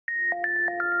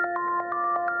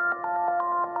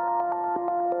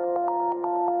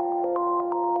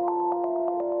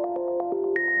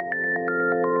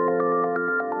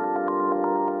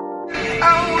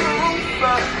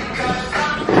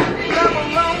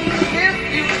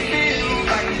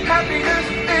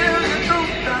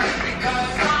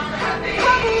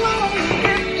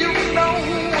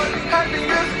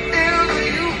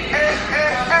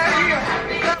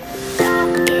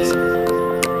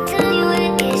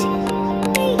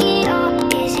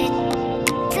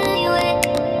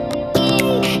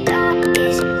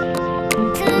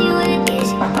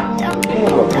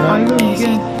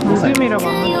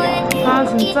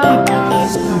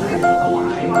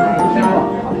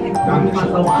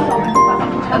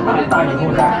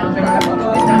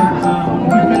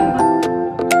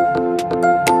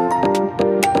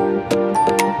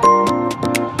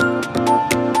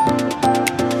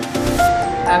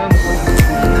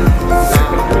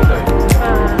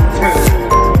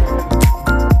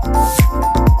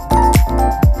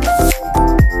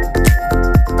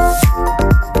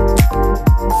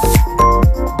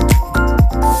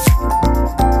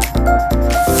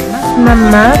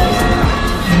순한 맛,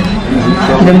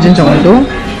 기름진 정도.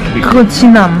 그거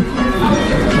진함.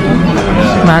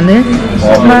 마늘.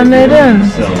 마늘은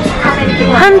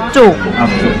한쪽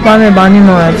마늘 많이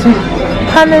넣어야지.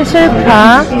 파는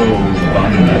실파.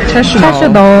 채슈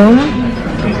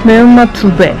넣음. 매운맛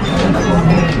 2배.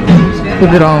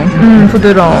 부드러움.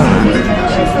 부드러움.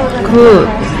 그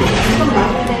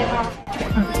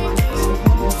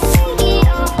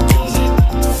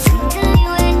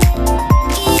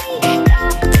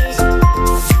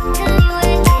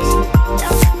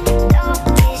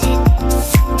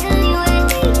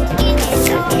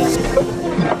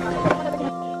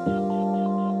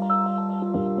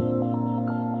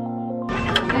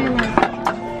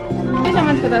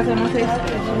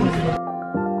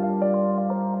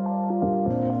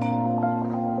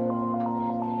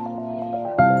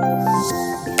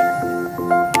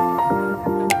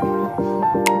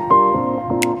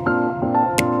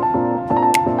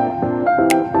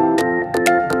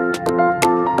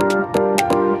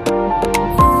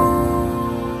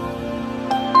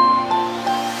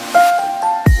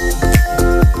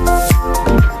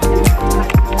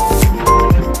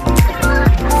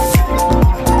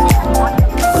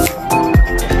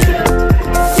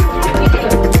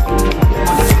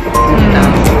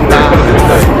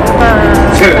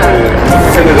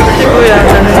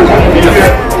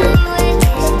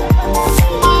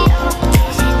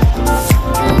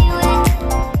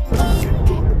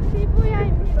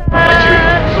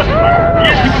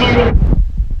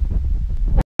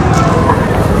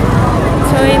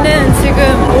저희는 지금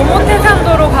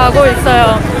오모테산도로 가고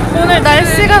있어요. 오늘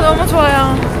날씨가 너무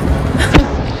좋아요.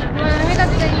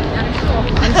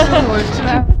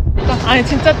 아니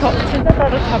진짜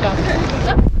따뜻하다.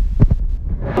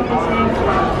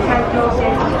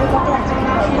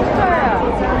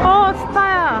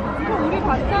 스타야. 우리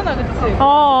봤잖아, 그치?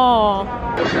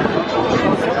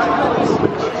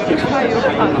 다 이렇게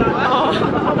가는 거야?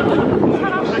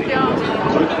 사람 같냐?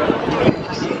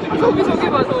 저기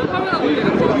봐, 저 카메라 돌리는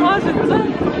거. 아, 진짜?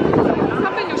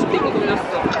 360도로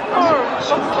돌렸어.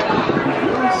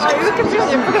 이렇게 찍으면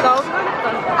예쁘게 나오긴 하겠다.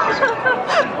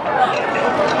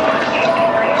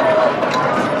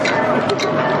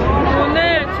 오늘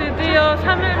드디어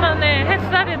 3일 만에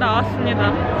햇살이 나왔습니다.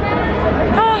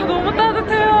 너무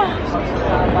따뜻해요.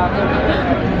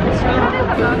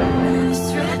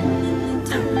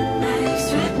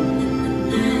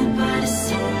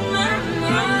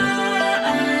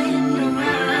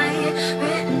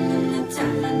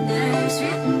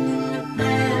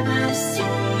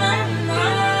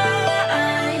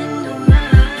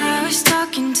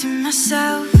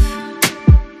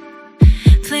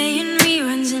 Playing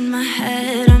reruns in my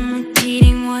head, I'm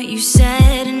repeating what you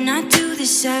said, and I do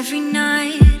this every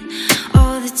night,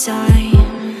 all the time.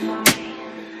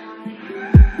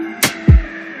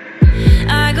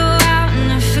 I go out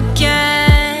and I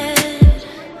forget,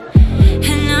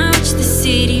 and I watch the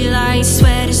city lights,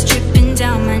 sweat is dripping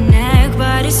down my neck,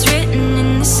 but it's written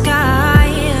in the sky,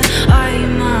 are you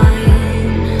mine?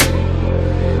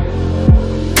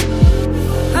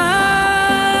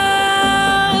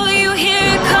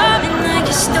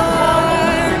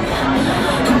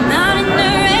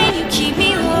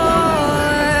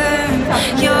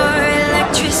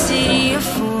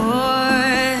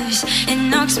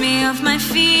 Me off my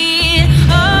feet.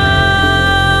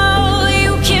 Oh,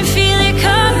 you can feel it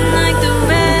coming like the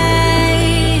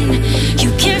rain.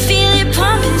 You can feel it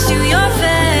pumping through your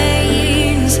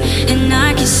veins, and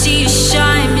I can see you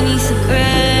shine beneath the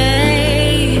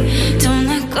gray. Don't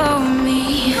let go of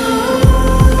me.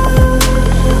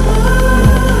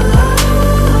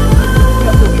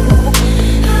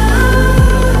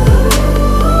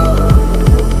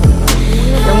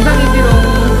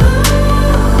 영상이지롱.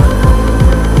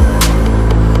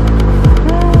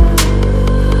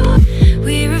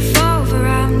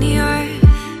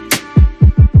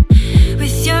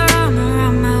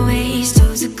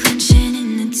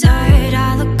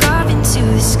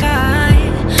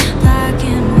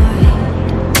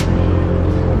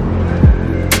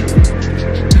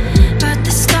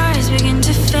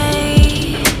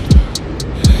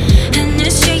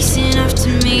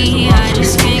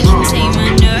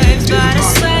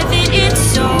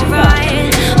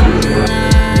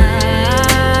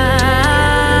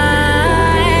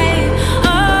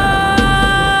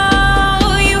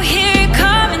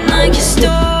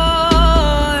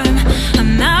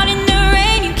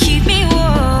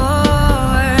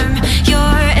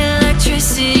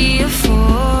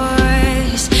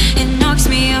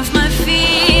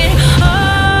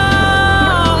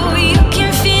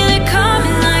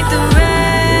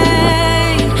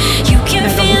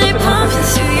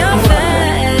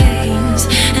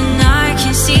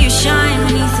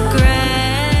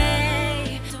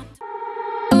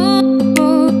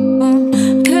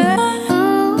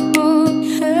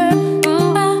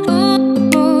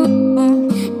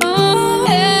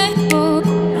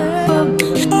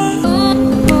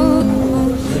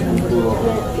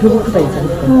 배고프다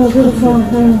있잖아. 배고파.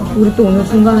 우리 또 오늘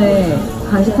중간에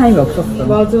간식 타임이 없었어.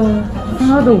 맞아.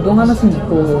 하나도 우동 하나씩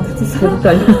먹고 계속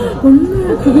달려.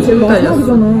 그게 제일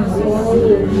마지막이잖아.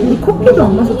 우리 커피도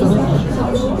안 마셨잖아.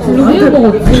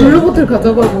 블루보틀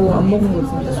가져가고 안 먹은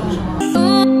거지.